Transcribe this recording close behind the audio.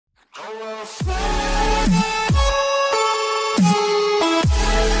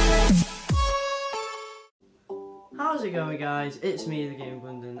How's it going, guys? It's me, the Game of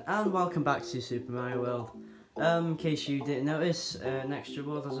London, and welcome back to Super Mario World. In case you didn't notice, an extra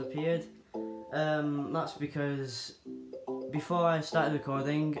world has appeared. That's because before I started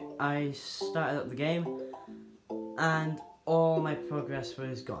recording, I started up the game and all my progress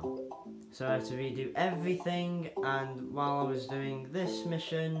was gone. So I had to redo everything, and while I was doing this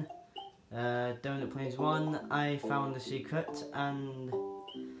mission, Donut Plains 1, I found the secret, and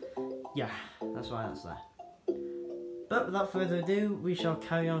yeah, that's why that's there. But without further ado, we shall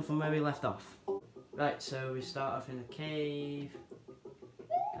carry on from where we left off. Right, so we start off in the cave.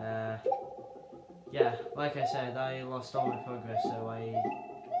 Yeah, like I said, I lost all my progress, so I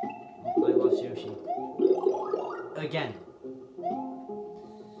lost Yoshi. Again.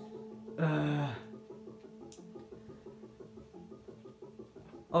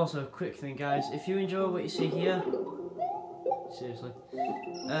 Also, quick thing, guys, if you enjoy what you see here, seriously,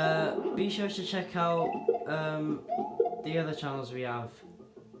 be sure to check out the other channels we have.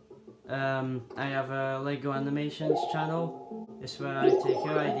 I have a Lego Animations channel. It's where I take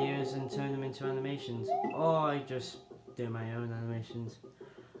your ideas and turn them into animations, or I just do my own animations.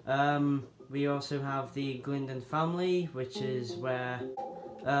 We also have the Glinden family, which is where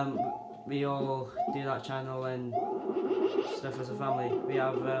we all do that channel and stuff as a family. We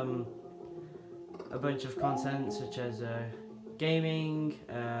have a bunch of content such as gaming,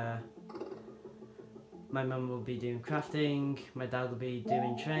 my mum will be doing crafting, my dad will be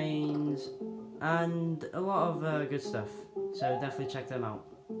doing trains, and a lot of good stuff, so definitely check them out.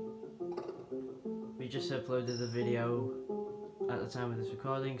 We just uploaded the video at the time of this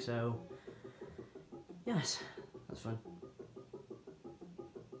recording, so yes, that's fun.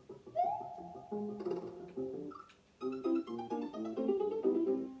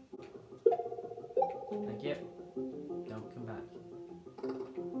 Thank you. Don't come back.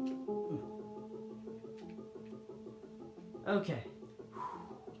 Okay.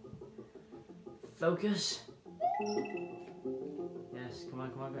 Focus. Yes, come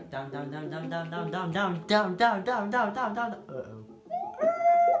on, come on, down, down, down, down, down, down, down, down, down, down, down, down, down, down. Uh-oh.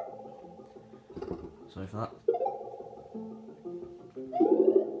 Sorry for that.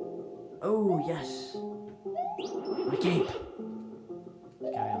 Oh, yes. My cape.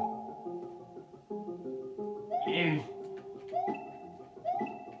 Let's carry on.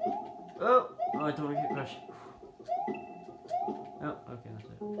 Oh, I don't want to get crushed. Oh, okay, that's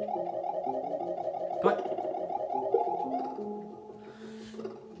it. Come on.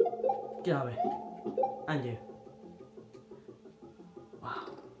 Get out of here. And you. Wow.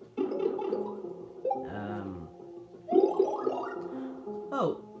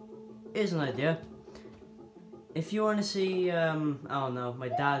 Oh, here's an idea. If you want to see, I don't know, my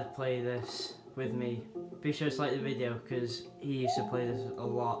dad play this with me, be sure to like the video, because he used to play this a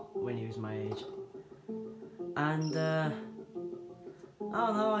lot when he was my age. And, I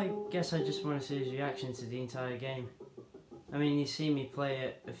don't know, I guess I just want to see his reaction to the entire game. I mean, you've seen me play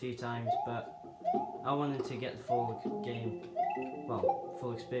it a few times, but I wanted to get the full game, well,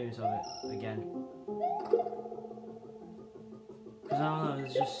 full experience of it again. Because I don't know,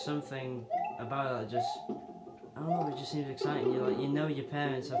 there's just something about it that just, I don't know, it just seems exciting. You're like, you know your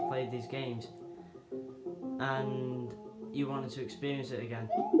parents have played these games, and you wanted to experience it again.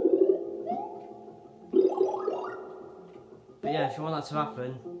 But yeah, if you want that to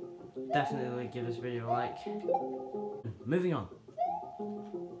happen, definitely give this video a like. Moving on.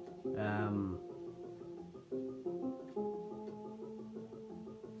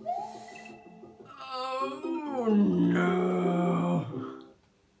 Oh no!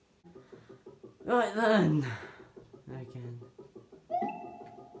 Right then. Again.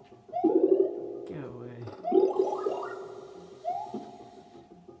 Go away.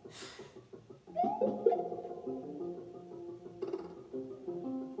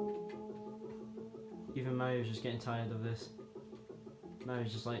 Even Mario's just getting tired of this.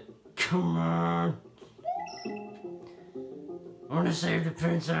 Mario's just like, come on! I want to save the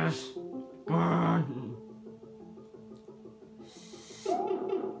princess! Come on!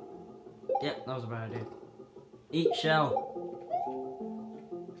 Yep, that was a bad idea. Eat shell.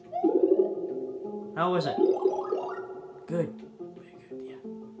 How was it? Good. Very good, yeah.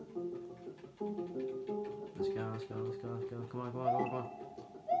 Let's go, let's go, let's go, let's go. Come on, come on, come on, come on.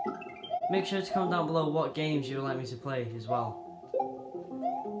 Make sure to comment down below what games you would like me to play as well.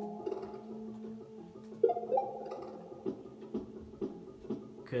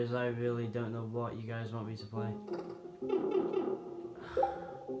 Because I really don't know what you guys want me to play.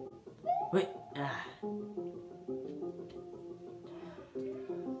 Wait.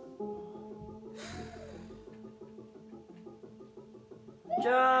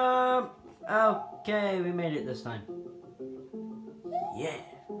 Jump! Okay, we made it this time. Yeah.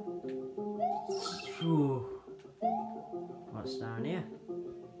 Whew. What's down here?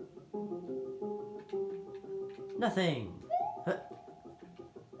 Nothing. Huh.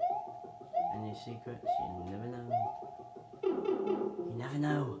 Any secrets? You never know. You never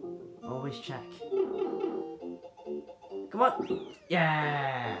know. Always check. Come on.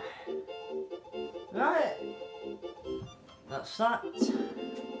 Yeah. Right. That's that.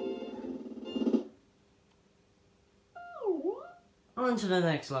 On to the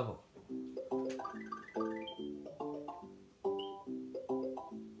next level.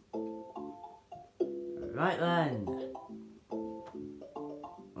 Right then.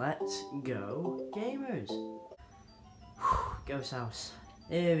 Let's go, gamers. Ghost house.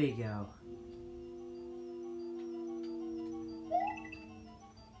 Here we go.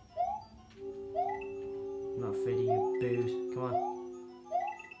 I'm not afraid of you boos. Come on.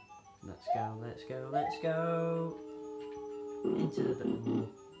 Let's go, let's go, let's go. Into the door.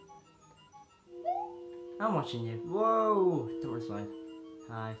 I'm watching you. Whoa! Don't want to slide.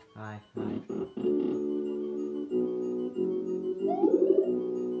 Hi, hi, hi.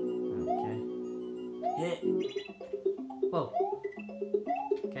 Okay. Hit. Whoa.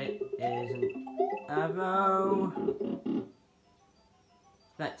 Okay, here's an arrow.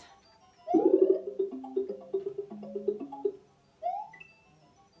 Right.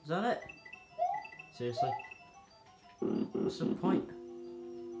 Is that it? Seriously? What's the point?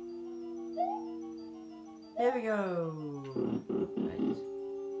 Here we go! Right.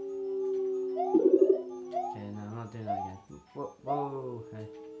 Okay, no, I'm not doing that again. Whoa, whoa, hey.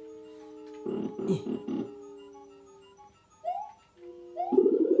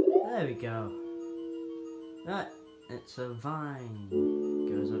 There we go. Right, it's a vine.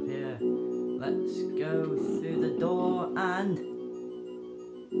 Goes up here. Let's go through the door and...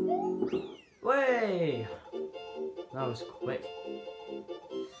 Way! That was quick.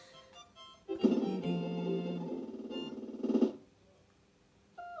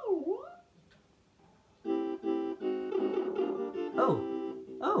 Oh!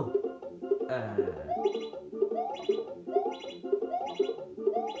 Oh!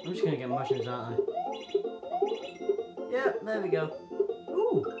 I'm just gonna get mushrooms, aren't I? Yeah, there we go.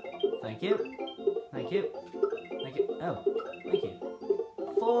 Ooh! Thank you. Thank you. Thank you. Oh, thank you.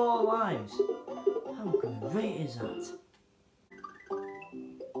 4 lives. How great is that?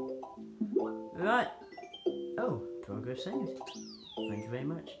 Right. Oh, progress saved. Thank you very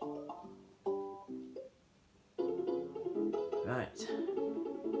much. Right.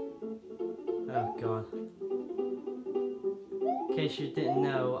 Oh god. In case you didn't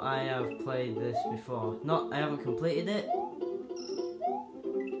know, I have played this before. I haven't completed it,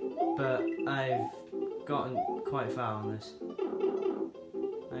 but I've gotten quite far on this.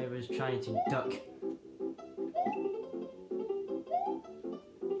 I was trying to duck.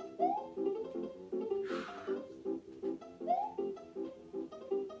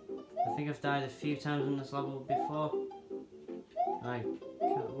 I think I've died a few times on this level before. I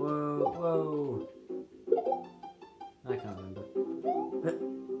can't, whoa. I can't remember.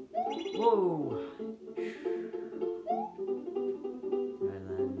 Whoa! Right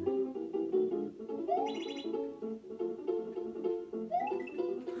then.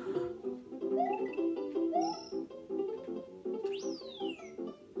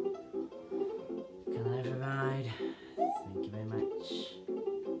 Can I have a ride? Thank you very much.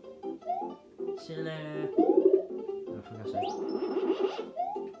 See you later. Oh, for God's sake.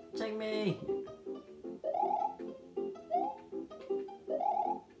 Take me!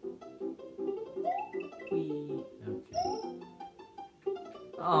 Whee. Okay.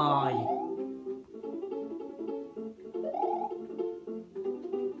 Oh,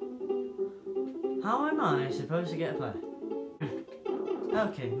 How am I supposed to get a play?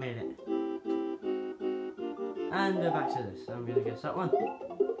 Okay, made it. And we're back to this. I'm gonna guess that one.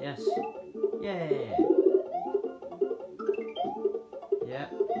 Yes. Yay! Yeah.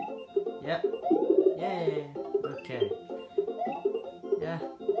 Yeah. Yay! Okay. Yeah.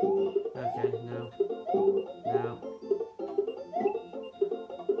 Okay, no. No.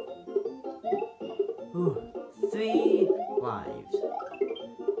 Ooh. 3 lives.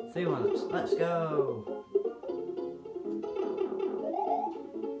 3 one-ups. Let's go!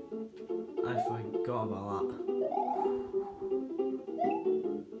 I forgot about that.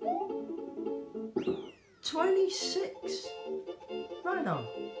 26! Right on.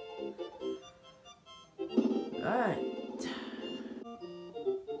 Right.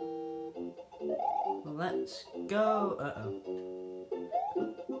 Let's go. Uh-oh.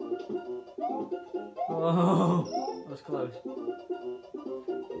 Oh, that was close.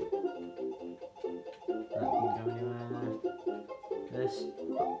 go anywhere. This.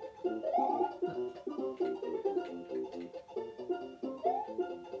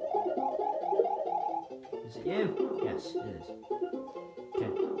 Is it you? Yes, it is.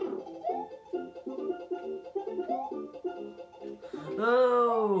 Okay.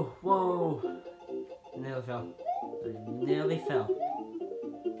 Oh! Whoa! Nearly fell. I nearly fell.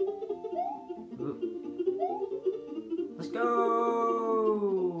 Ooh. Let's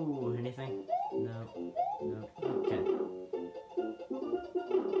go! Anything? No. No. Okay.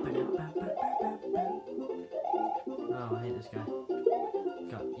 Oh, I hate this guy.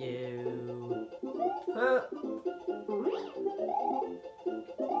 Got you.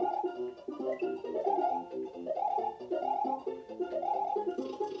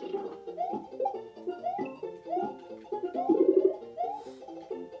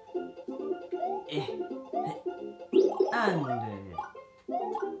 And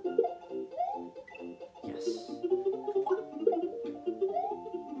yes.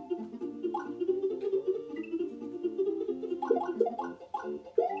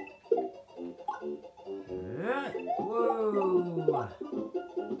 Right. Whoa.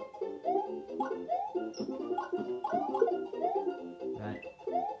 Right.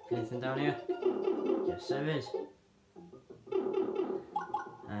 Anything down here? Yes, there is.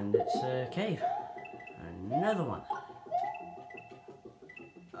 And it's a cave. Another one.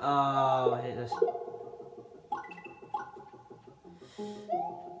 Oh, I hate this.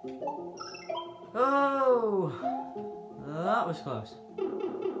 Oh! That was close.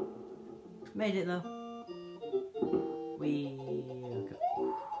 Made it though. We go.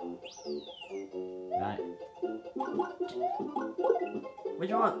 Right. What do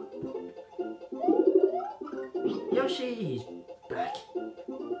you want? Yoshi's back.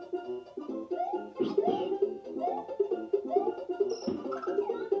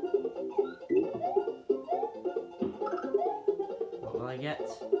 What will I get?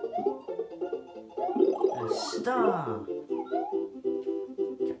 A star.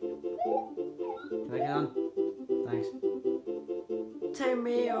 Can I get on? Thanks. Take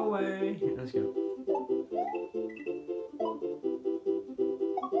me away. Let's go.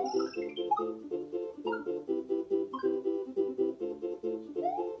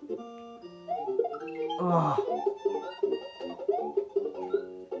 Oh.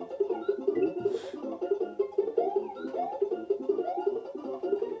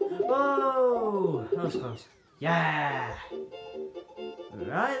 Whoa! That was close. Yeah!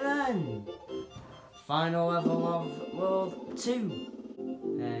 Right then! Final level of World 2.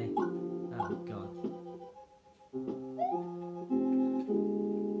 Hey. Oh god.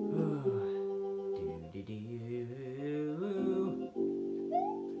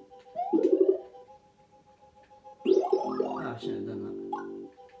 Oh, I should have done that.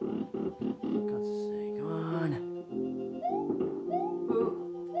 For God's sake, come on.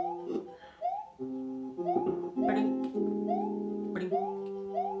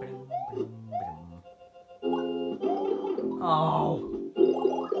 Oh!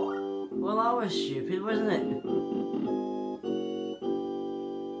 Well, that was stupid, wasn't it?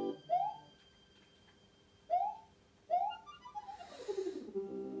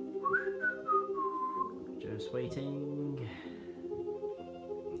 Just waiting.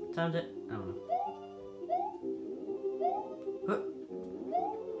 Timed it. I don't know. Huh.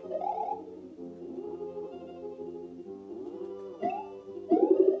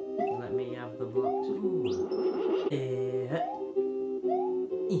 Let me have the blocks. Ooh.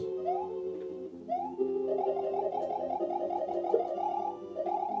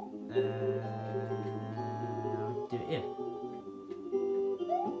 I'll do it here.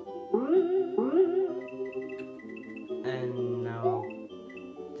 And now I'll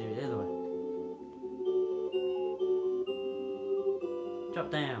do it the other way. Drop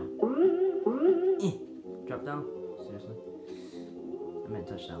down. Drop down. Seriously. I meant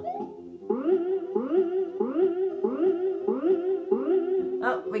touchdown.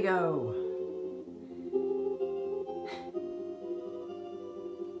 Up we go.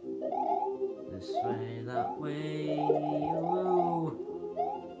 This way, that way. Woo.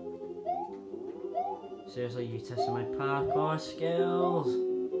 Seriously, you testing my parkour skills?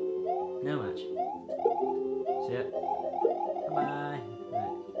 No match. See ya. Bye.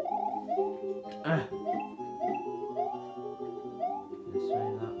 Right. This way,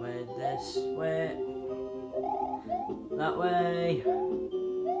 that way, this way. That way.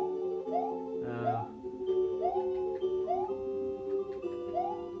 Oh.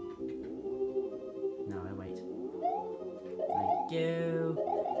 No, I wait. Thank you.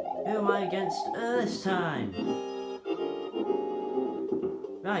 Who am I against this time?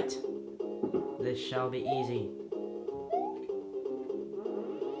 Right. This shall be easy.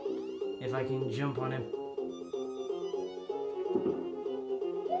 If I can jump on him.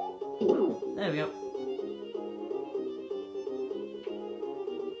 There we go.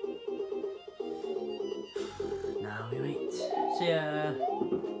 Now we wait. See ya.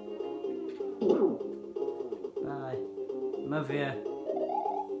 Bye. I'm over here.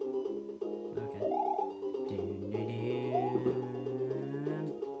 Okay.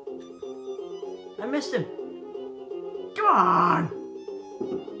 I missed him. Come on.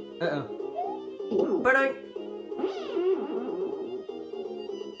 Uh-oh. Burning.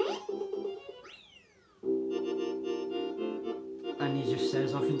 And he just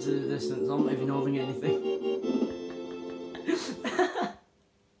stares off into the distance. I'm not even holding anything.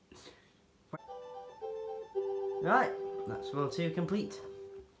 Right, that's World 2 complete.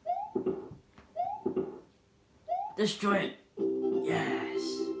 Destroy it! Yes!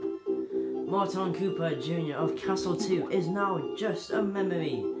 Morton Cooper Jr. of Castle 2 is now just a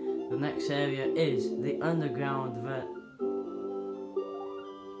memory. The next area is the underground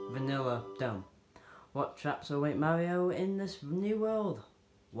Vanilla Dome. What traps await Mario in this new world?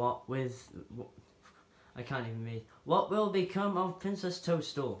 I can't even read. What will become of Princess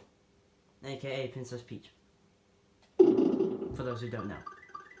Toadstool? AKA Princess Peach. For those who don't know.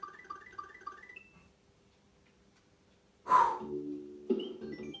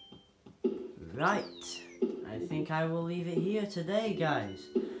 Right, I think I will leave it here today, guys.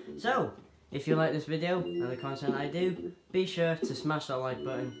 So, if you like this video and the content I do, be sure to smash that like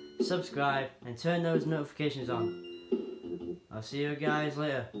button, subscribe, and turn those notifications on. I'll see you guys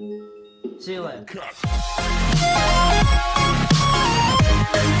later. See you later.